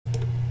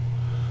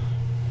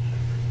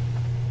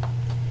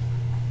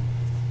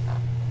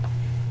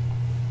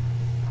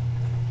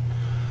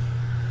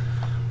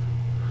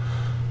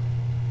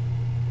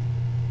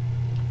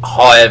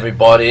Hi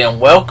everybody,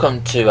 and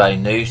welcome to a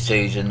new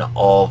season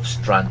of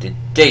Stranded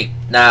Deep.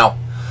 Now,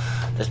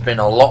 there's been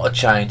a lot of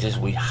changes.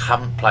 We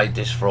haven't played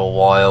this for a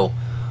while,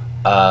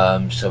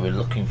 so we're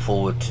looking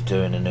forward to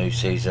doing a new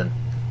season.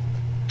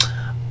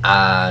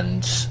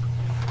 And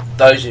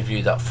those of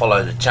you that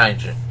follow the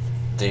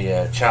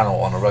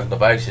channel on a regular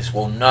basis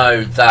will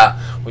know that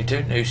we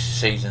do new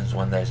seasons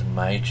when there's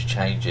major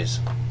changes.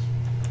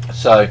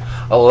 So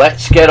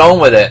let's get on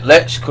with it.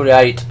 Let's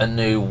create a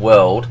new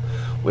world.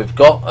 We've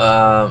got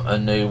a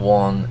new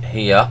one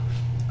here.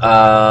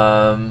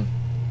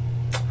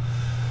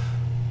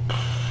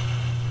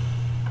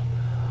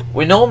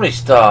 We normally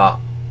start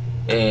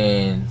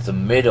in the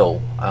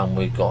middle, and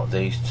we've got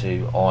these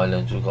two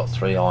islands. We've got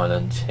 3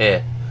 islands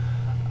here.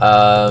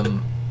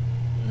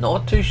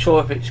 Not too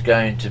sure if it's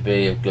going to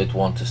be a good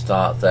one to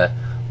start there.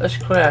 Let's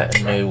create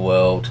a new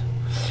world,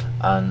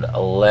 and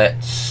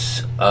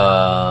let's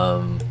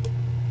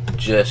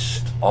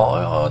just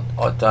I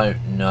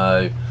don't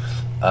know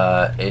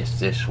if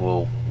this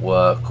will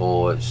work,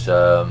 or it's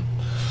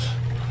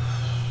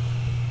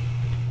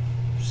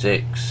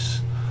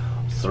 6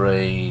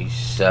 3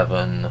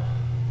 7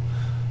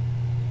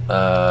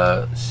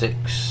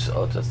 6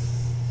 of the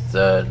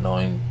 3rd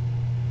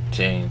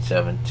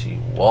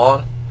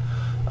 1971.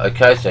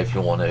 Okay, so if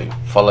you want to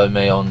follow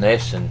me on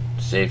this and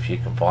see if you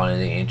can find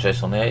anything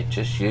interesting on there,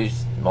 just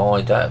use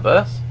my date of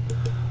birth,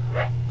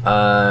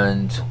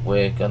 and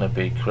we're going to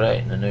be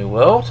creating a new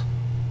world.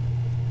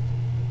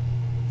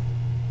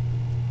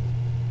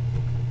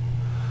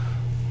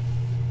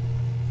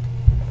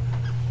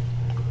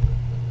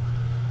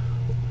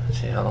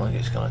 See how long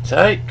it's going to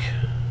take.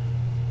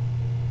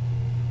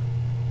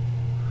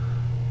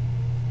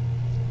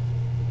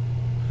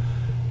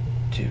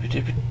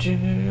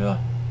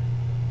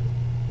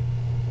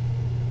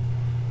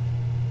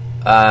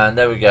 And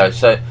there we go.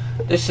 So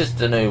this is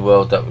the new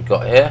world that we've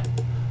got here.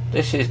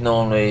 This is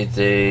normally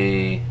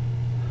the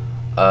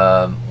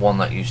one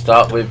that you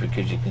start with,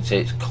 because you can see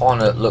it's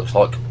kind of looks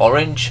like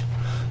orange.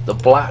 The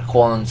black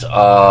ones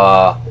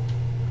are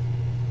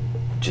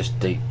just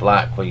deep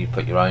black, where you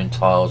put your own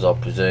tiles, I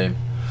presume,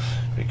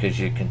 because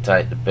you can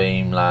take the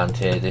beam land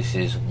here. This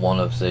is one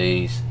of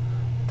these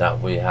that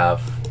we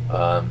have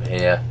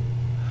here.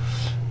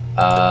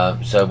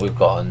 So we've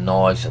got a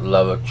nice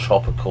lower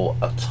tropical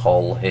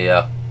atoll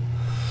here,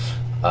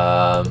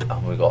 and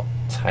we've got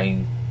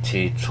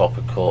tainted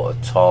tropical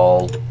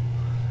atoll,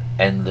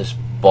 endless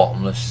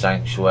bottomless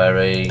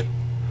sanctuary,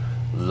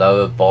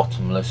 lower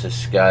bottomless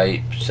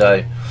escape.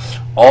 So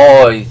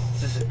I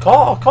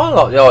kind of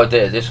like the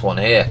idea of this one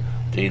here,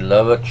 the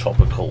lower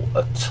tropical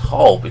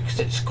atoll, because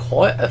it's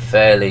quite a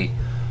fairly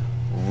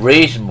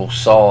reasonable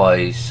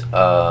size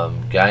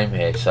game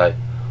here. So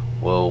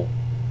we'll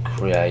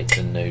create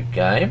a new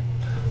game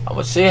and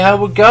we'll see how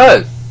we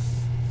go.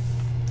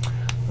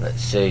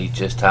 Let's see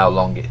just how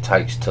long it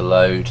takes to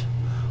load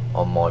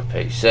on my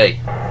PC.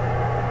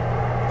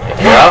 Here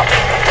we are.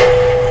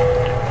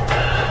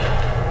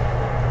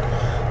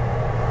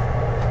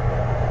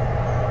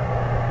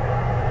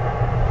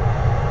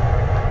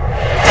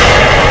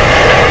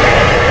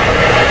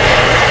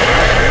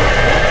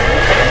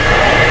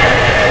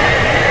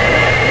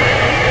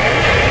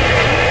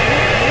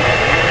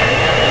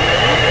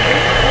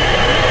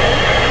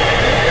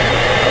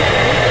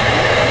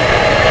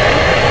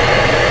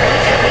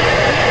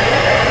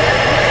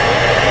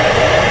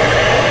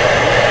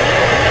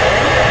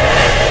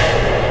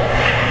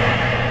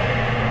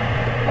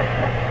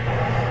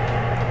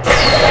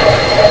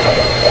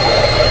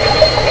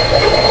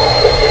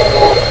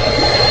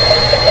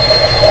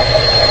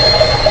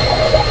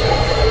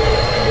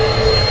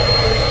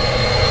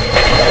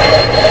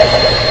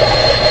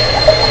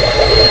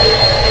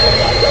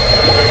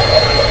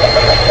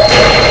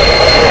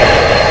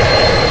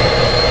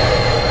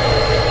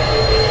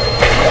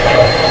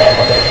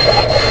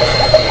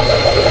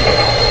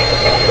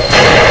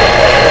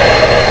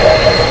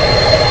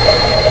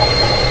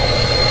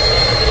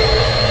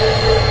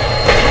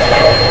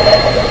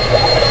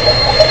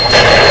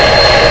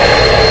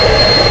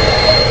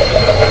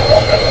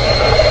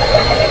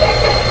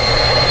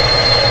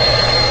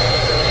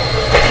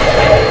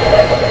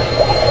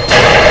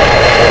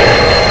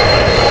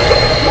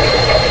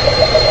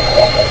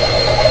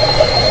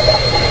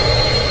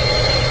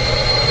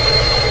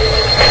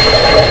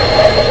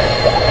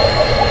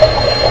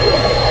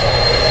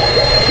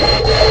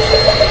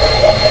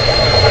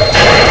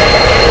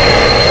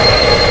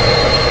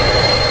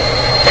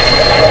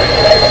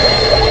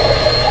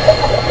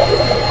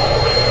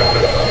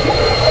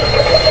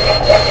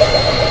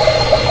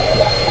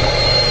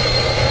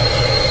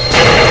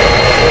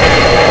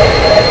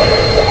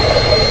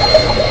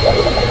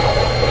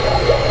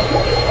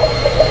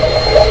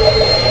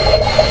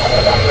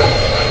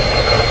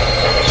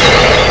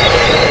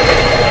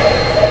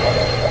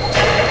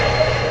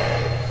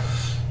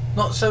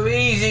 So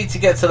easy to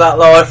get to that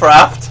life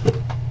raft.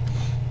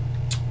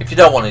 If you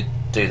don't want to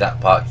do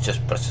that part,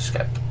 just press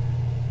escape.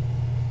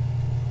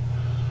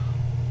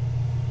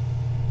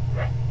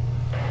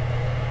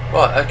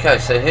 Right, okay,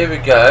 so here we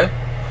go.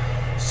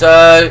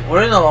 So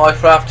we're in the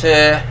life raft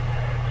here.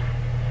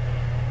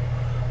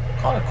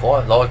 Kind of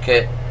quite like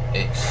it.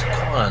 It's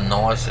kind of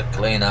nicer,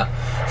 cleaner.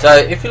 So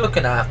if you're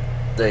looking at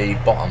the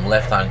bottom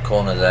left hand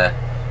corner there,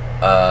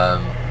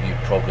 you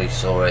probably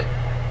saw it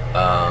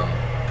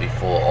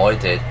before I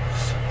did.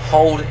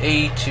 Hold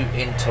E to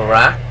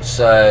interact.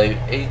 So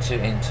E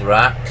to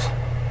interact,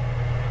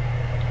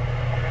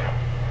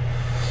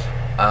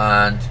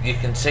 and you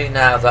can see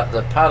now that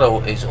the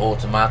paddle is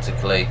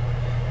automatically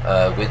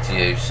with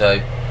you.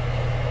 So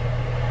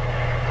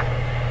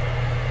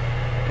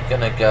you're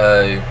gonna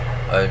go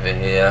over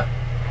here.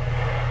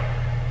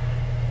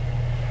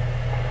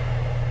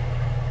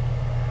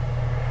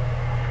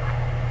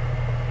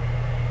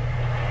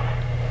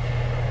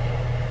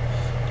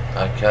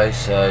 Okay,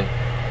 so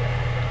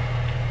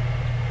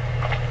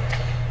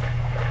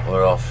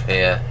we're off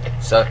here.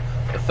 So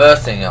the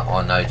first thing that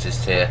I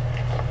noticed here,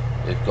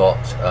 we've got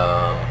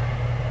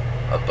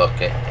a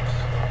bucket.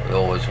 We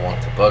always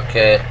want a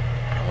bucket,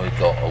 and we've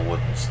got a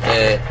wooden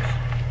stick,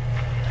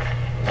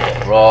 we've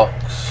got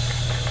rocks.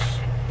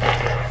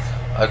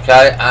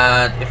 Okay,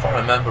 and if I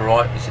remember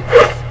right, is it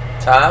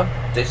this tab?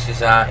 This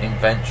is our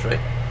inventory.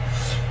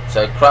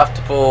 So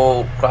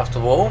craftable.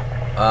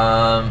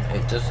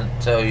 It doesn't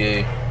tell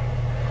you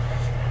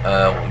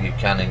what you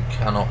can and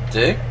cannot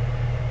do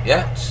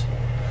yet.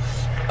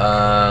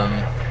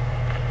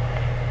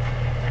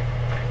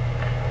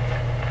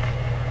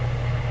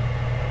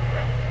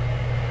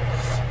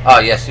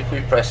 Yes, if we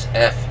press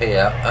F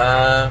here,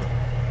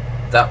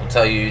 that will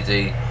tell you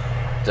the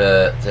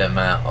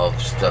amount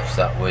of stuff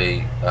that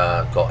we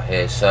got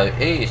here. So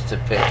E is to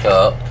pick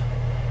up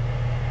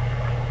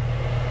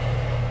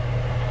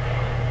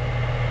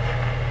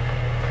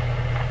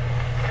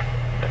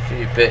a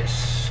few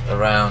bits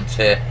around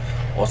here.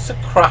 What's the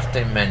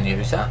crafting menu?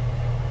 Is that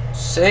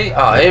C?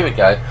 Oh, here we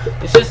go.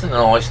 This is a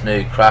nice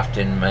new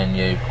crafting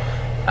menu,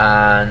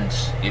 and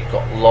you've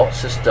got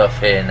lots of stuff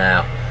here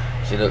now.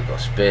 So look, got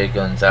spear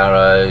guns,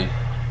 arrow,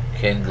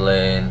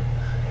 kindling,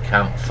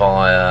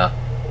 campfire,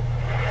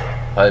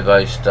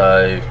 hobo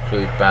stove,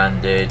 crude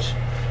bandage,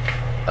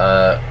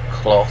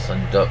 cloth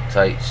and duct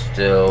tape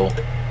still,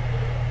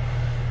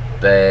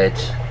 bed.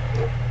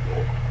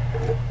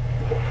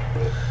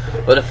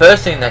 But the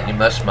first thing that you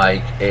must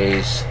make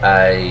is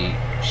a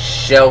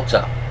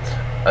shelter,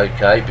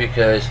 okay,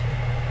 because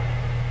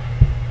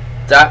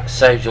that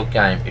saves your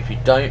game. If you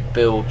don't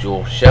build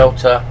your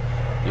shelter,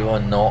 you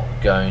are not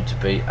going to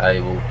be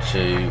able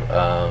to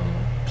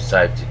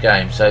save the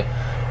game. So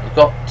we've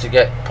got to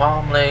get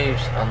palm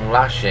leaves and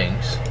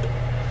lashings.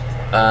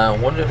 I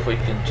wonder if we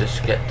can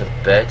just get the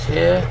bed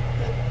here.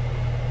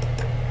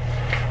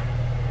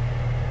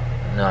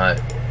 No.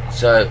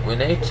 So we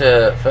need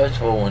to, first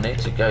of all, we need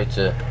to go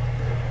to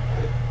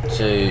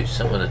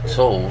some of the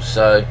tools.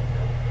 So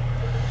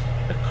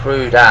a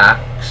crude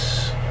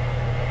axe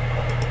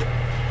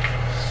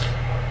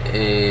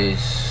is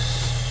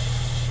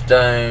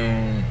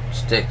stone,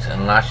 sticks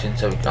and lashing,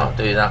 so we can't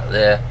do that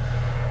there.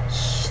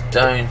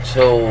 Stone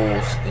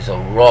tools is a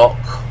rock.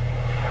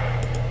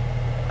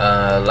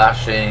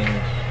 Lashing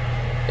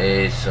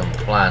is some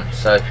plants.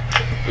 So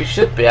we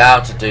should be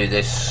able to do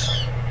this.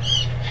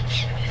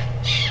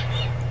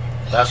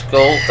 That's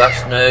cool,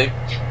 that's new.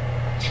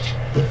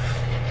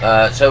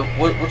 So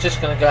we're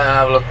just going to go and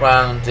have a look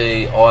around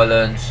the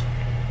island,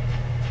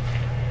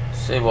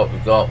 see what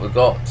we've got. We've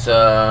got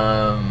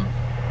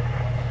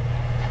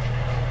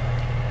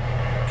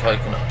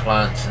coconut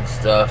plants and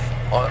stuff.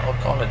 I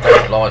kind of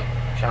don't like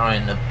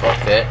carrying the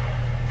bucket.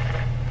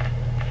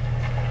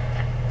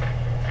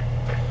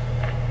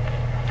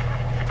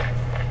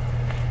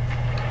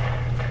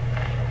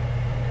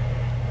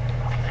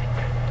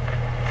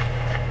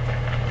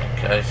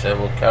 Okay, so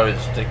we'll carry the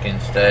stick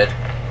instead.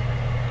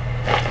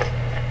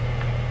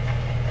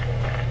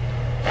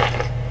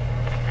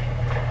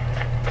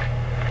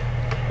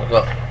 We've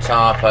got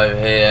tarp over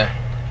here.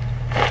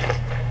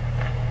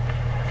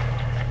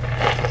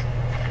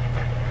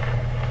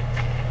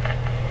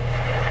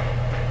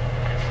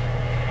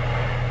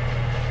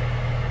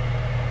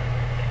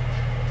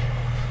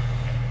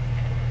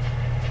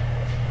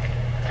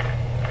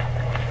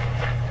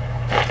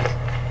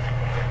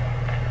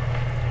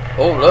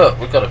 Oh look,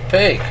 we've got a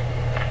pig.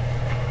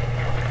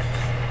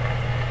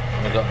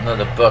 And we've got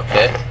another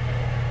bucket.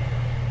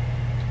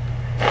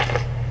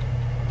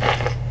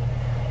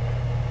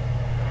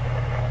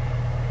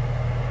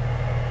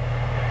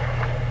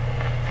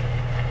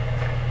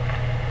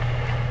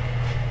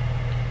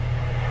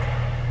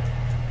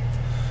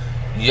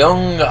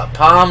 Young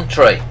palm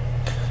tree.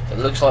 It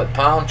looks like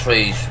palm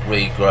trees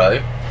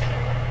regrow.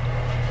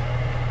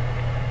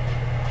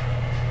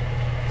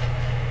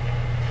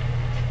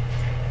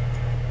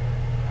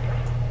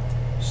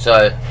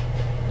 So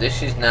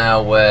this is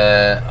now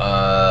where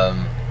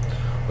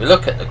we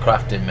look at the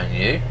crafting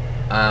menu,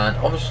 and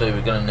obviously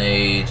we're going to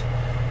need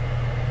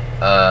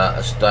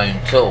a stone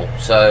tool.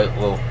 So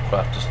we'll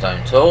craft a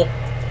stone tool.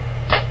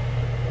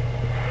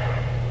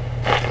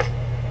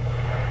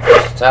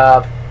 Press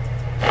tab,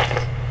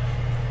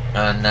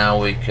 and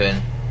now we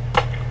can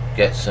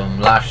get some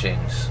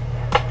lashings.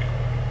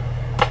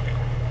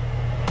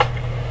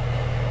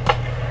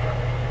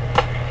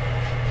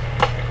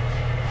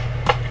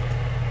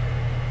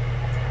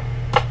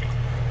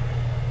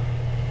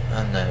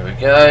 And there we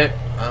go.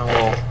 And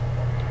we'll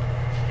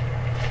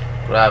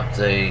grab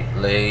the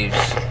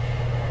leaves.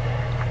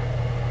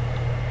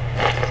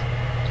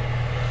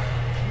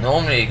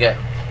 Normally you get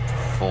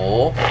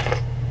 4.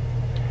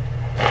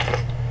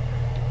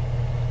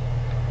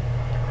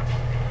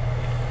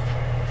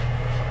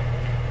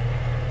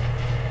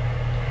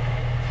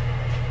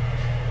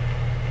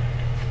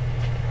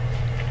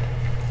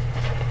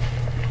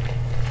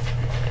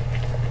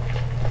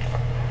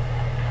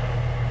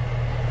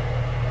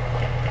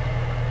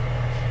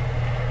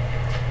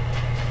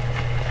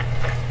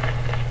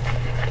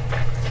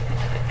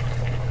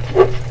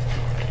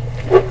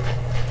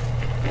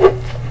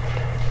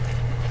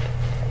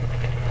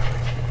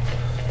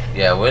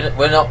 Yeah,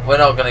 we're not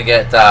going to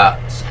get that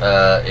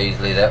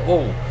easily there.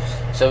 Oh,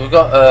 so we've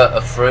got a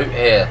fruit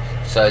here,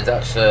 so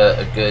that's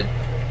a good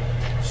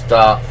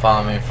start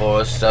farming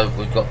for us. So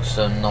we've got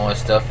some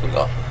nice stuff. We've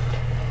got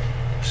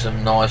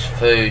some nice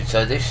food.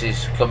 So this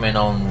is coming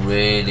on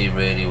really,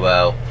 really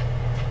well.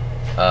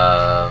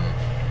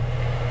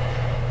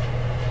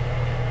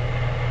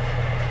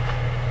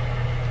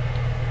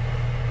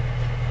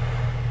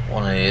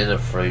 One of the other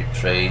fruit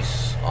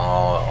trees,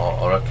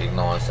 I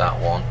recognise that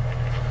one.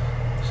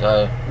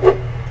 So I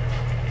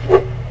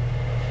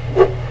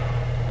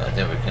don't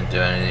think we can do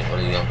anything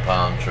with a young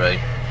palm tree.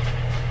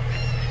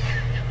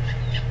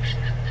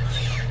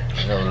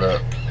 Let's have a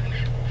look.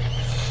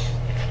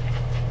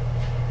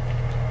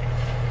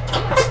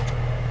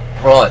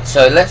 Right,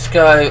 so let's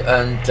go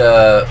and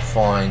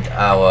find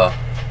our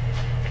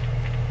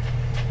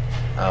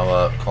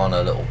kind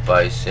of little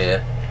base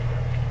here.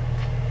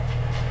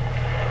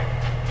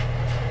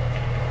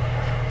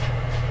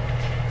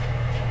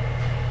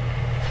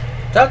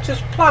 That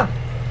just plant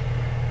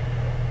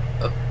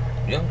a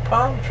young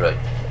palm tree.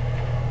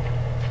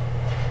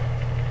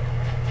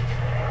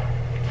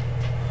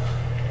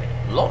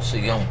 Lots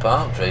of young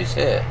palm trees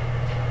here.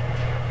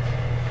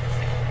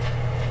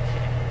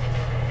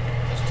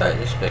 Let's take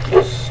this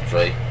ficus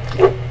tree.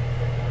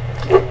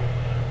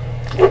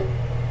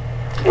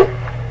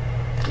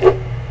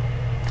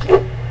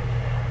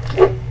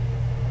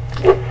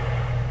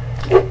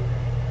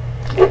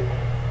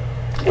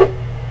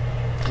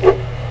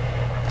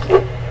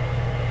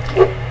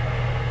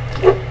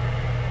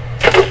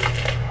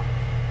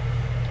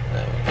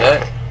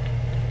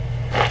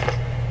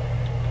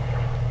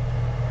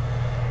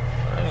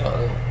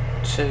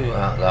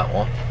 Out of that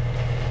one.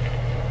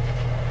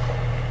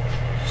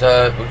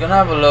 So we're gonna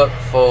have a look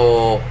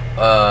for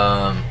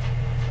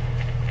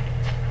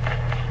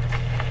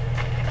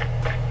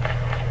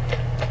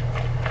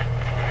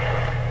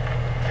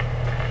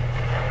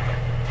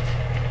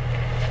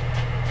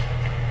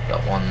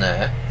got one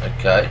there.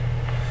 Okay,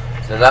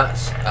 so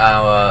that's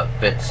our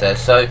bits there.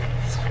 So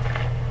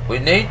we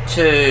need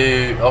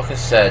to, like I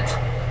said,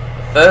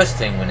 the first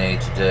thing we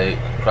need to do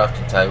at the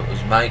crafting table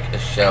is make a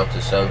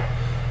shelter. So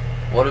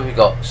what have we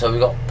got? So we've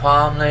got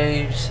palm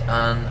leaves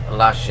and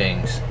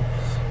lashings.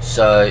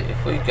 So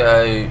if we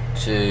go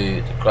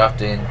to the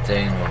crafting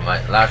thing, we'll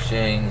make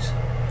lashings,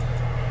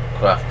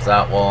 craft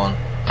that one.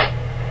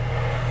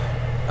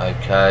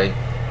 Okay,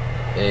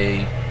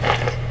 E.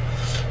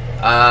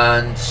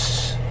 And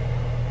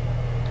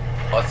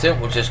I think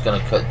we're just going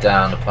to cut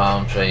down the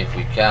palm tree if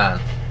we can.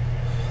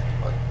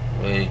 I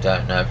really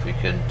don't know if we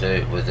can do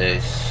it with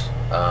this.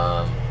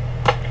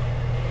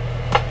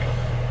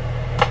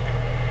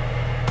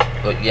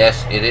 But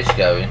yes, it is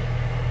going.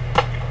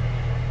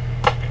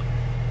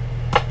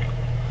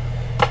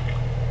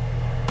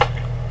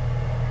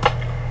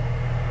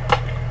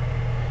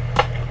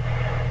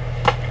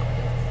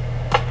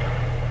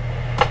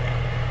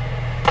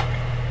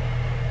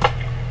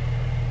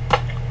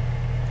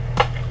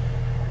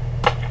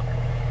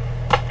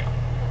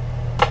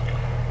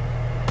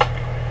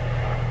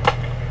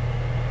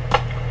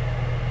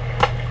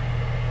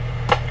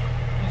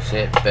 You see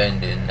it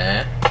bending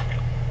there.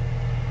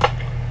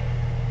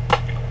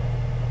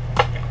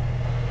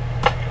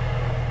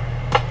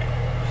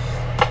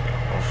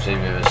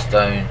 With a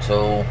stone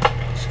tool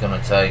it's going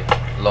to take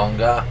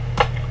longer.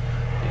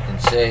 You can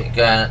see it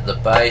going at the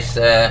base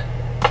there.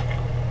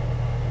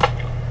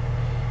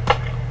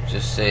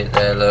 Just see it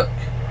there, look.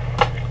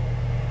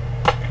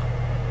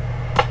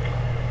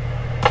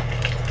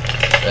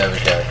 There we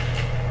go.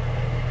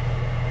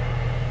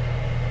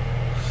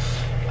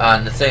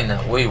 And the thing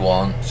that we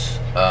want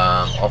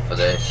off of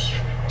this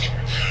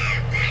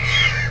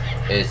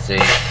is the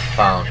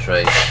palm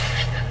tree.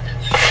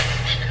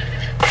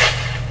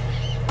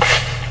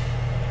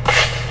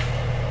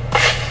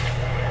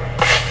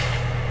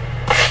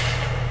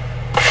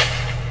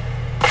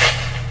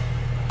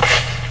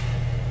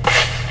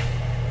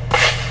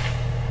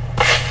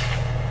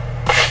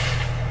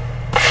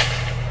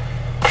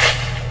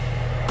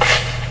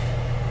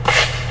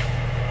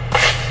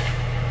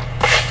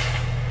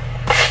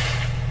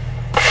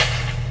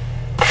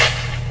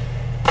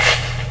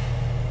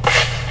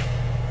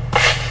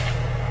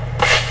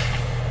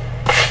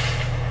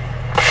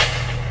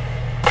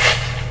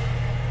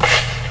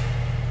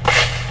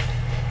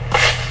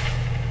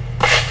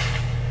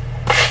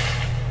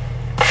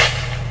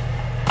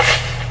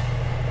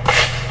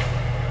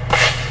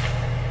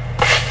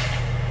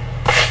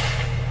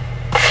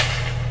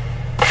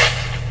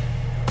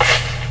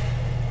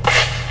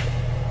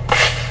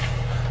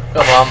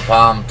 Come on,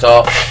 palm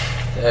top.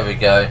 There we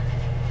go.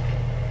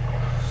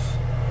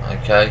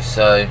 Okay,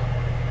 so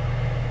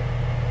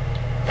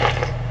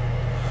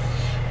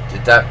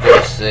did that give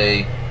us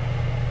the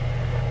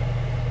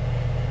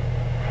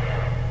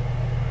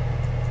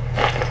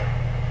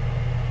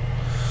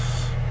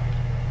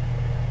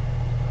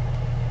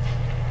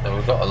so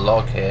we've got a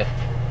log here.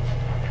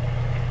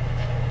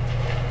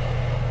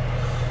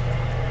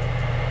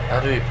 How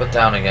do we put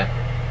down again?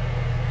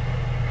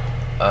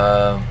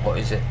 What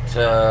is it?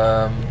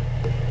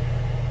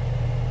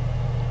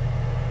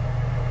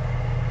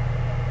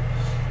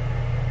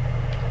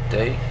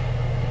 D.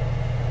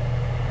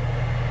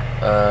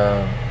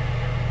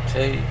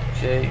 T,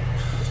 G.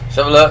 Let's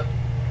have a look.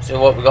 See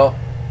what we got.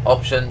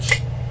 Options.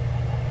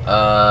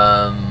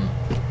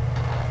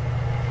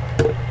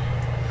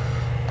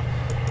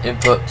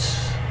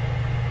 Inputs.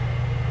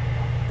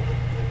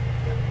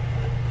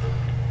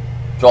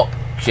 Drop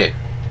Q.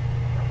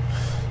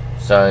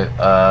 So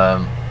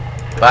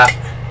back,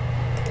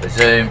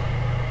 resume,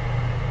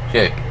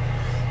 Q.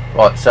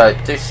 Right, so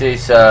this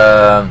is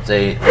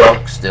the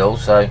log still,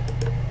 so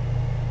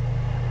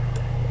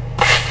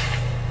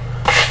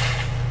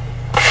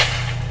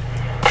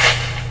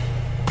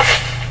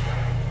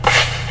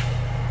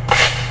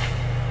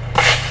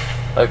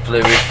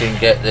hopefully we can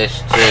get this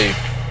to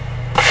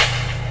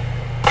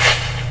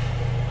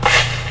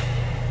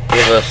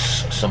give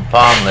us some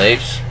palm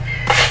leaves.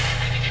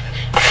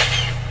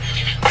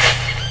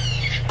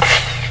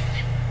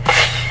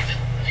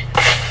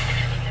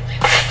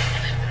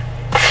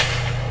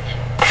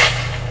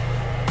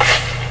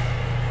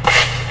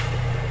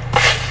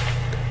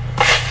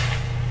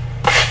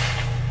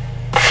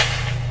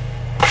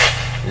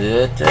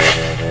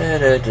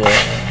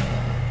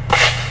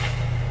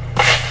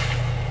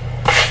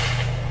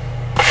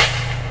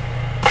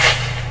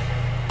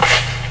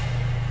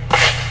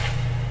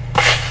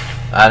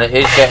 And it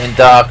is getting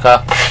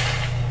darker.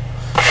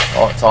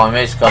 What time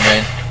is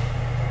coming?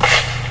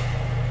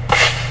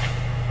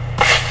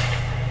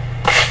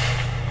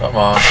 Come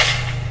on.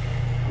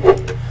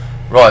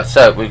 Right,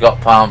 so we've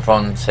got palm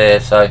fronds here,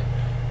 so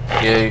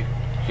Q,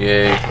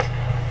 Q,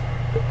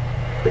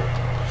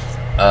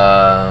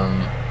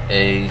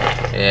 E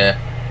here,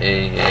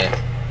 E here.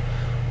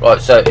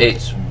 Right, so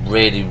it's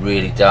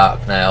really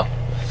dark now,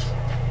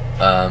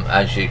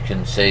 as you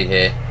can see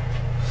here.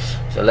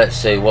 So let's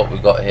see what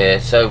we've got here.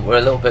 So we're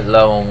a little bit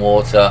low on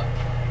water,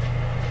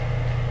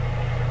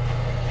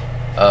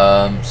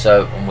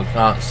 and we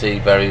can't see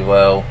very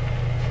well.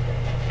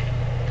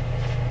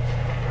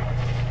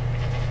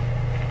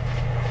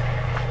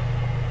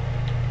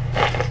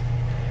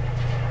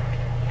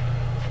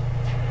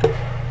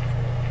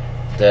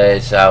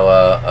 There's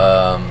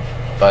our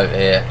boat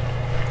here.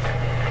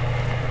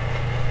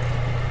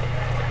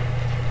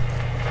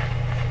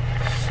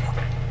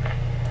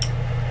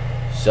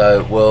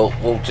 So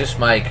we'll just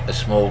make a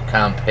small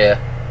camp here.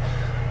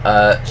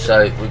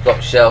 So we've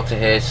got shelter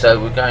here, so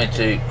we're going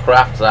to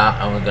craft that,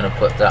 and we're going to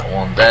put that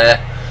one there,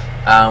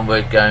 and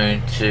we're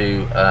going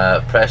to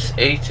press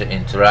E to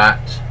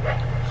interact,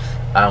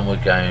 and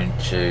we're going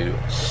to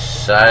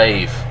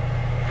save.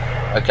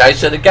 Okay,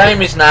 so the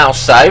game is now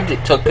saved.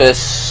 It took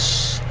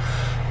us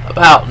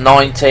about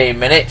 19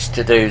 minutes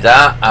to do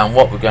that, and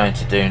what we're going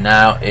to do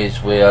now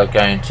is we are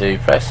going to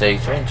press E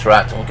to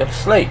interact, and we're going to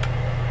sleep.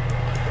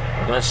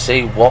 We're going to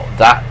see what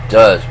that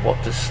does.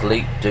 What does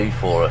sleep do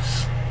for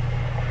us?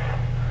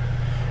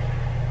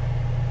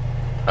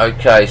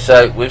 Okay,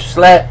 so we've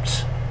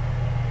slept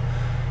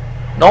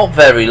not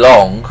very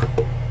long,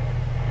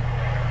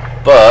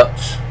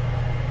 but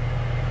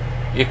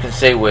you can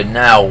see we're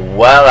now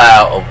well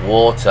out of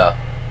water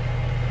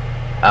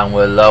and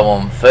we're low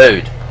on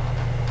food.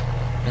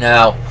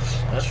 Now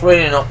that's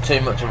really not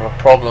too much of a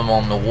problem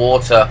on the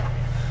water,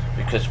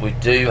 because we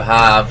do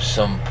have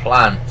some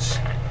plants,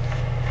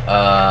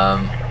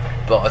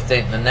 but I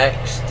think the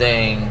next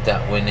thing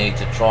that we need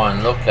to try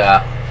and look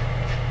at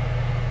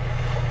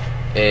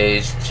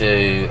is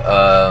to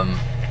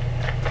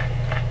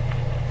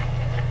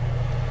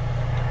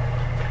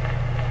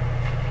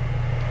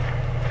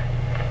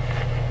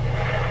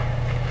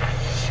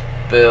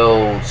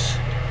build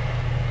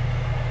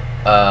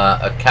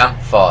a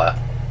campfire.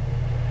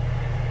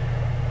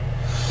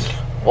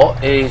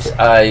 What is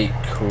a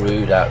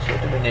crude axe?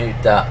 What do we need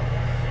that?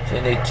 So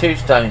you need 2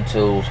 stone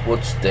tools,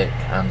 wood stick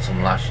and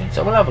some lashing.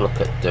 So we'll have a look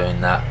at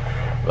doing that.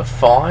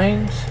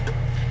 Refined.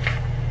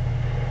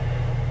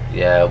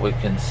 Yeah, we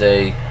can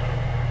see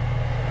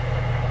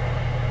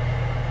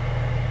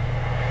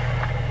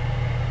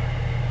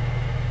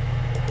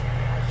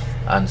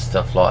and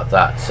stuff like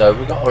that. So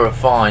we've got a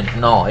refined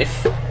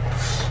knife.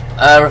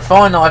 A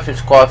refined knife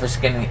is required for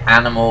skinning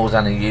animals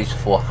and is used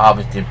for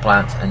harvesting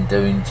plants and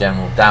doing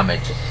general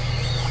damage.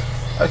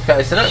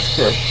 Okay, so that's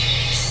good.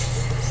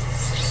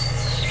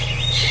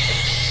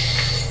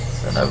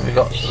 So now we've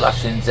got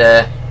lashings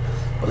there.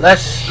 But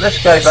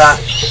let's go back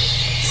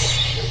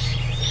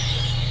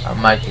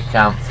and make a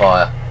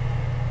campfire.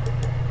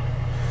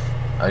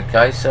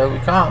 Okay, so we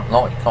can't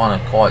kind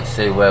of quite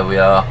see where we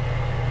are.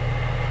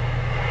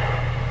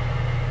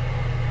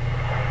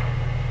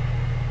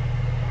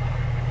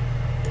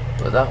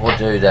 But that will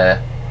do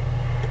there.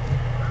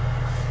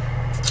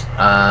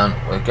 And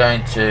we're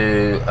going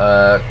to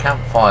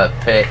campfire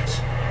pit.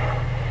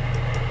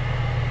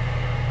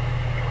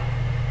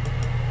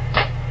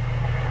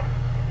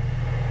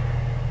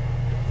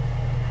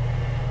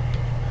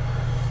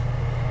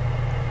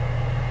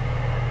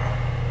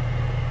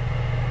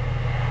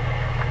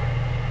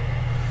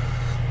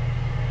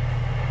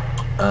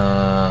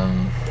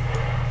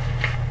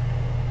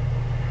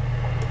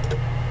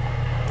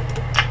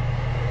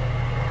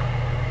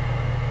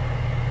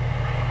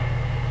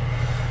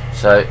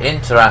 So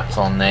interact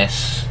on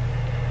this,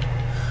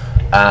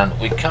 and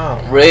we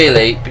can't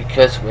really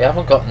because we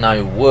haven't got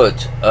no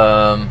wood.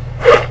 I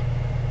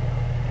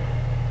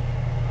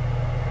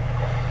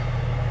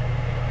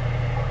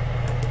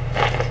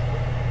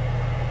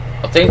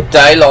think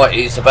daylight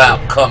is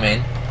about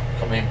coming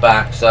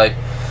back, so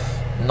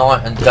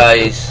night and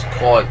day is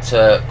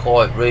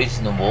quite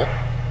reasonable.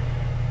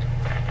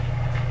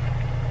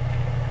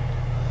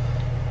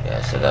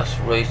 Yeah, so that's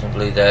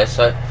reasonably there.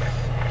 So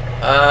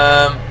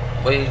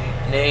we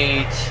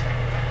need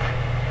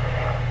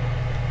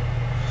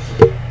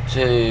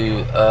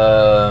to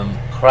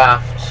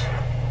craft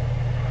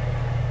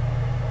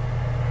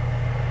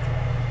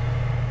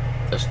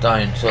a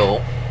stone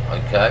tool.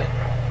 Okay.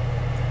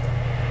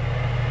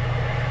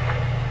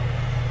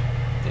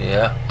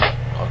 Yeah,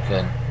 I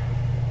can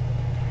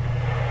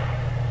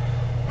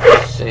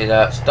see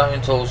that.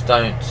 Stone tools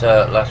don't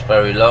last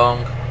very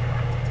long.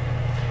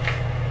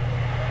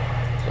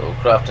 So we'll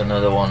craft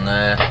another one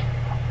there.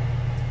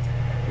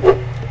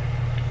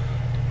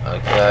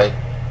 Okay,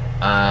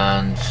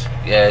 and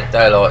yeah,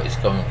 daylight is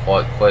coming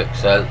quite quick,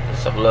 so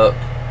let's have a look.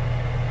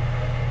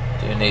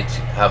 Do need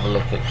to have a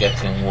look at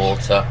getting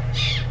water.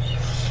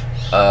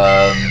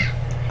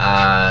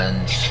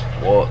 And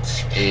what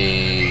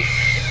is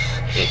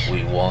it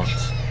we want?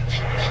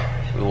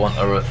 We want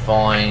a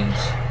refined,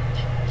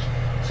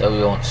 so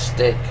we want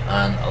stick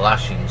and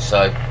lashing.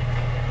 So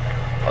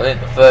I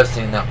think the first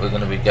thing that we're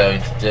going to be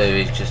going to do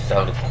is just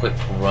have a quick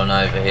run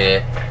over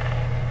here,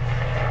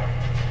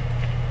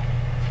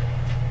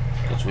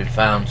 because we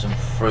found some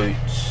fruit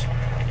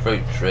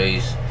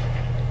trees.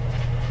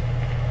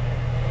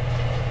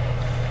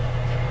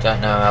 Don't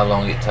know how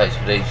long it takes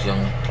for these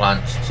young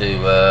plants to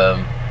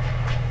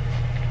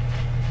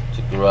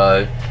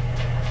grow.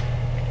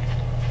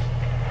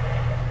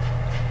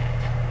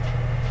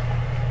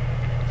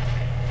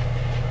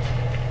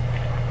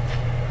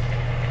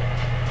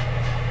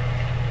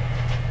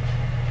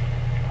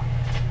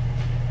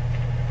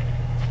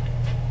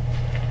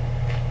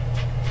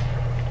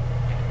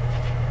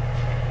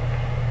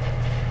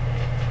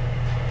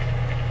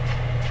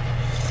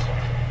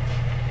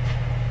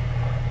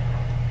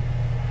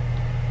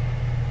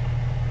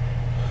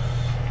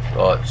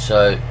 Right,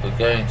 so we're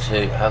going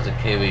to have the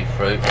kiwi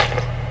fruit.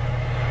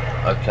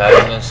 Okay,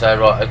 I'm going to say,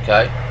 right,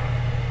 okay.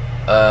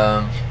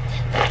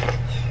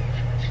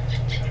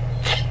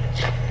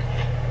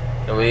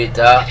 We eat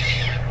that,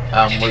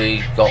 and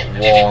we got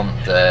one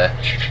there.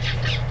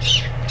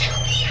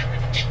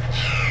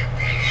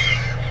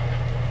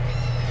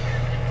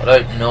 I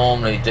don't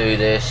normally do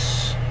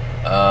this.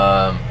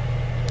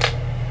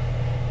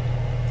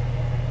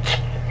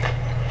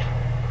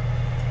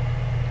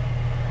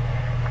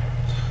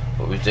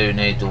 But we do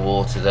need the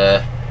water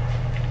there,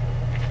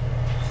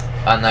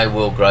 and they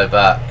will grow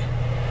back,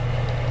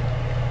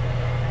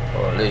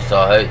 or at least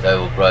I hope they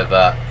will grow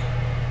back.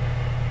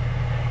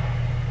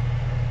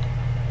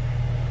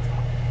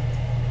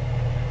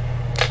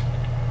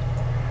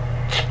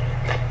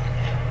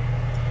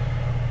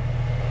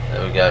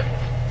 There we go.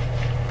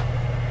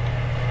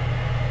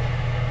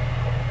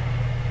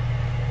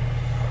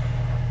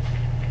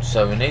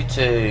 So we need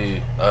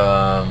to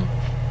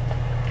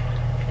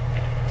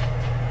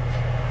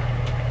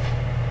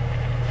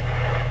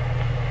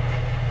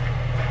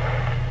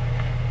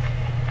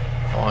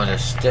find a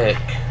stick.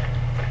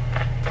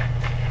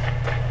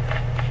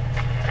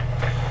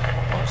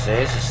 Right, so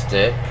here's a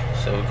stick.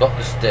 So we've got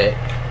the stick.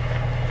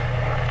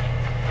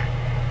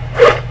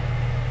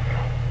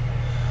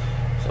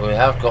 So we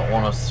have got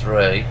one of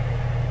three.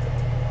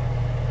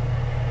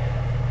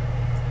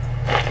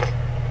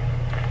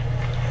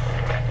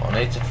 I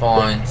need to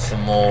find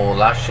some more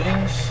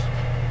lashings.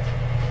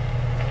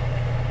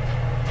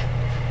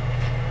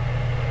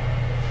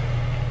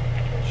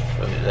 Just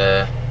put it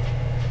there.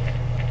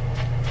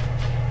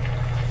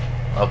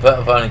 I bet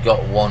I've only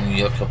got one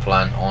yucca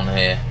plant on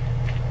here.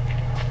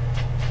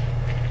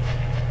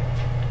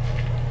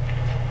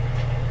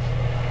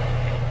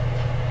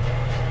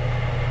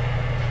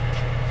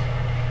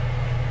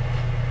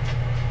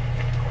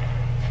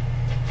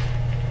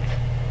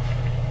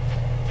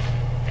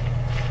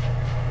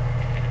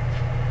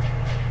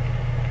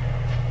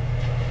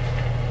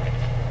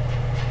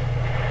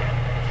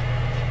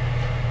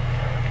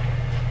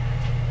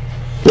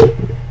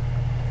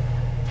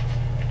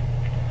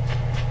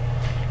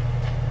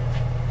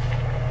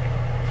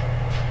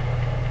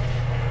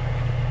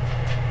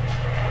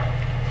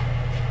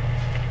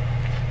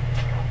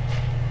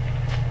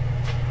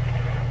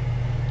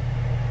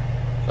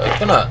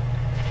 Coconut.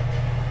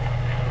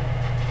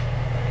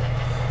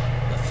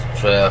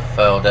 tree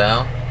fell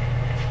down.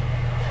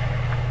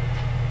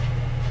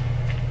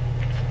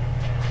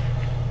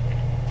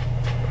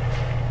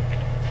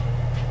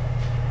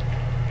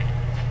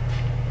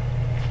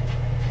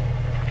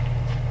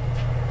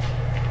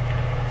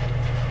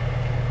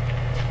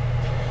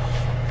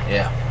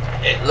 Yeah,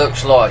 it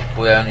looks like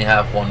we only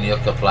have one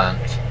yucca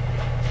plant.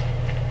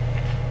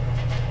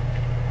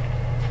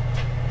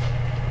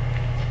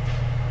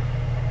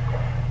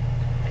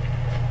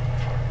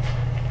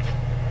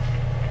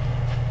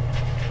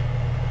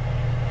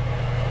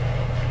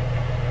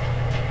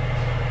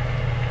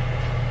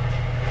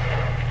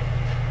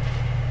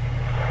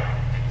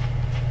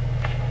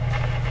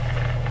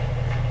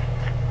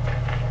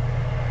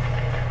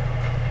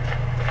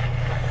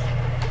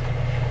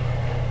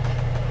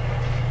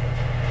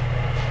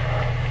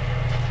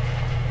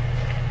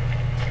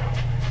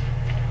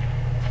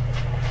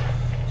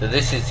 So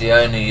this is the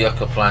only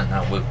yucca plant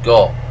that we've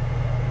got.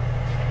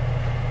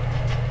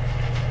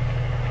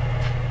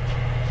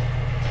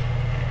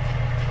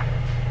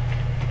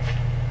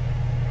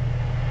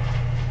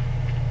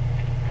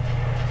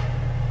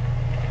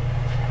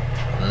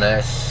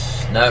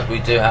 Unless, no, we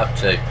do have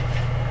to.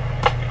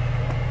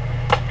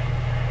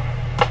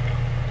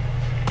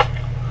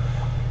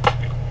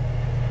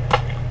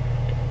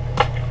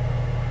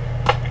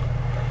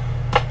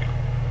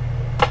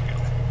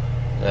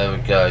 There we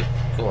go.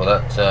 Cool,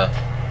 that's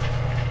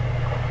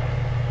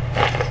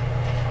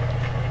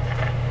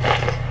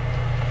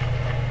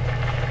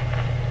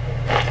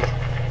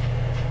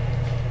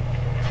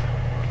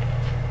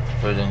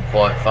threw them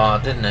quite far,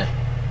 didn't it?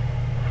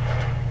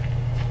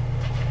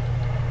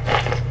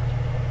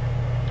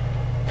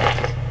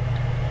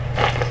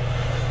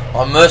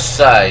 I must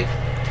say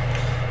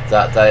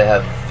that they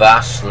have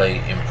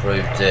vastly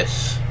improved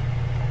this.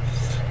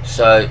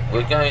 So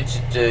we're going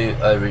to do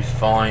a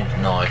refined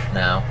knife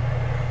now.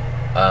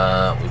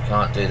 We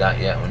can't do that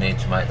yet, we need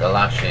to make the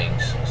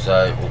lashings,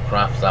 so we'll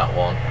craft that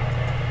one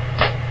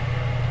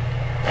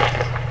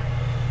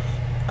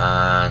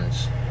and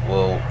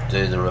we'll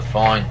do the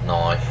refined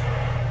knife.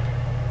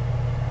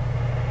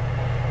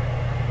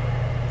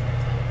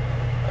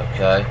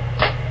 Okay,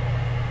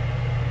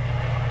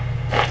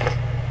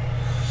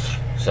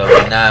 so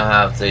we now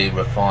have the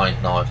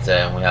refined knife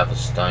there and we have a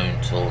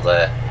stone tool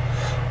there,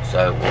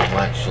 so we'll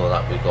make sure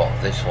that we've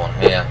got this one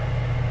here.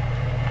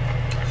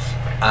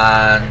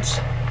 And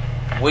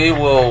we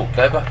will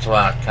go back to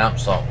our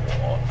campsite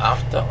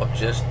after I've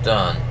just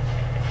done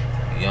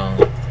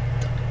young.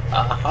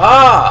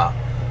 Aha!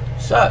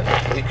 So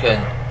we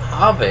can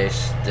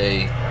harvest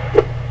the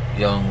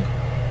young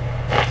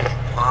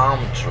palm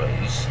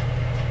trees.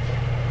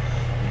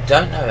 We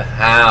don't know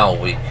how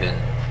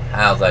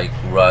they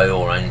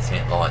grow or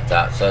anything like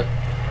that, so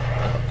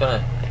I'm not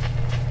going to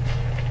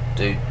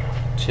do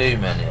too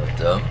many of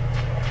them.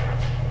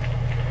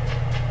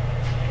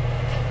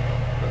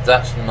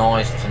 That's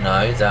nice to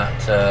know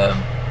that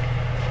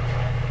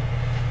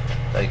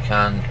they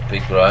can be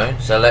grown.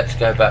 So let's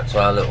go back to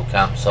our little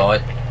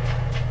campsite.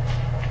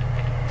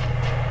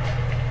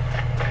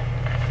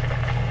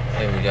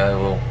 Here we go,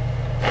 we'll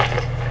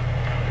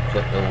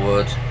pick up the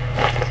wood.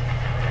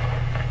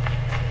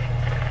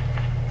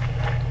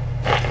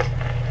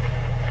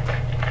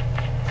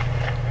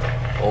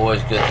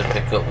 Always good to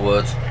pick up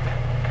wood.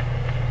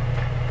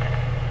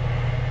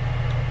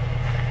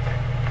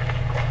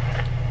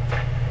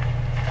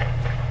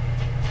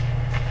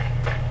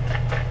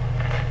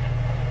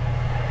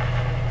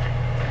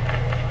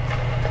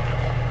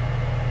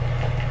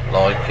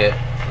 Like it.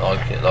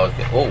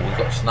 Oh, we've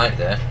got a snake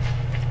there.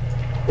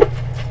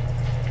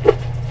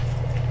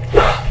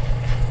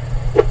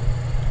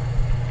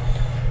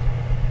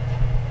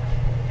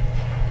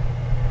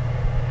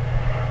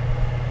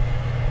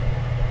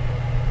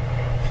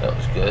 So that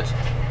was good.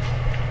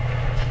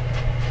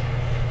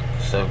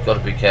 So we've got to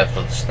be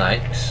careful of the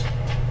snakes.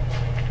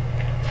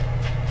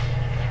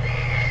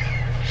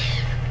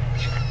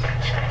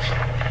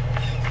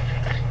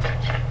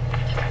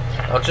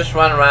 I just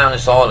ran around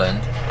this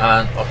island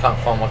and I can't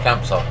find my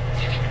campsite.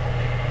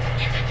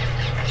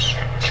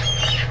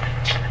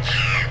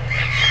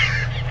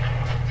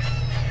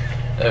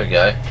 There we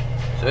go.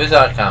 So here's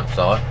our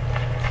campsite.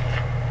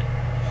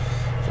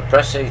 So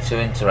press E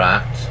to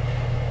interact.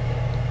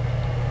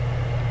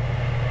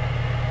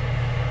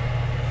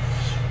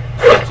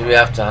 So do we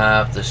have to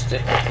have the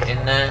stick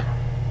in there?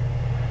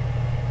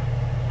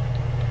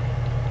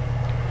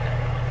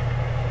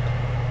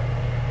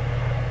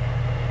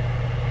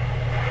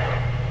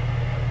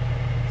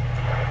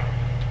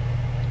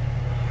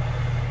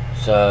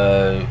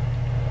 So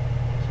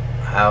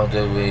how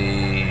do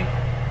we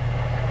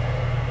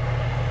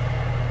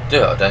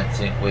do it? I don't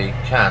think we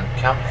can.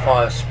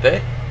 Campfire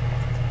spit.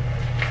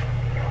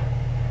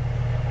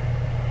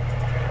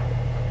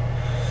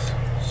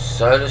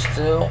 Solar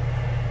steel.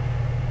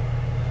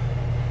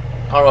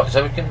 Alright,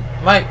 so we can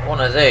make one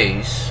of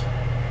these,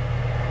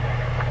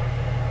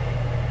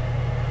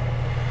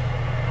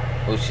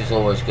 which is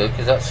always good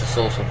because that's a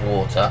source of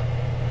water.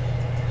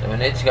 So we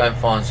need to go and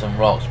find some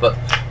rocks, but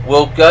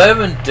we'll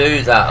go and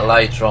do that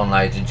later on,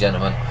 ladies and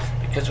gentlemen.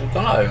 because we've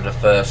gone over the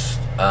first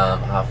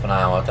half an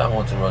hour. I don't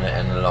want to run it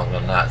any longer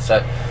than that.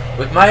 So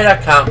we've made our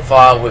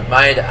campfire, we've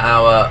made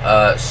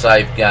our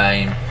save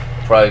game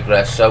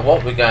progress. So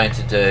what we're going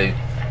to do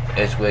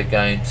is we're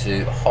going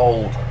to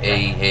hold E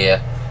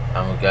here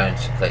and we're going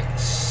to click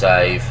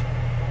save.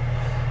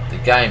 The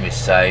game is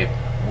saved.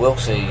 We'll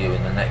see you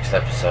in the next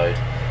episode.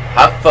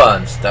 Have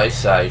fun, stay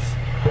safe.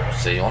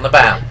 See you on the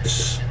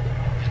bounce.